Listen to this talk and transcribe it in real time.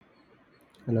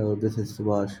Hello, this is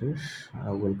Subhashish.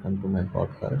 Welcome to my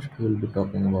podcast. We'll be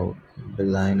talking about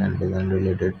design and design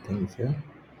related things here.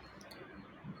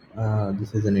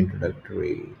 This is an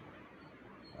introductory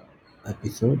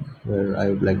episode where I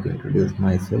would like to introduce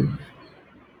myself.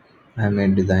 I'm a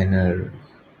designer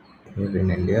here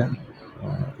in India.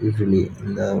 Usually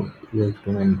in the UX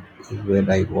domain is where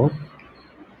I work,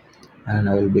 and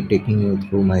I will be taking you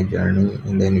through my journey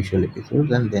in the initial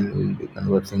episodes, and then we'll be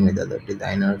conversing with other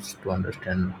designers to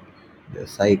understand their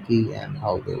psyche and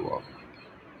how they work.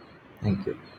 Thank you.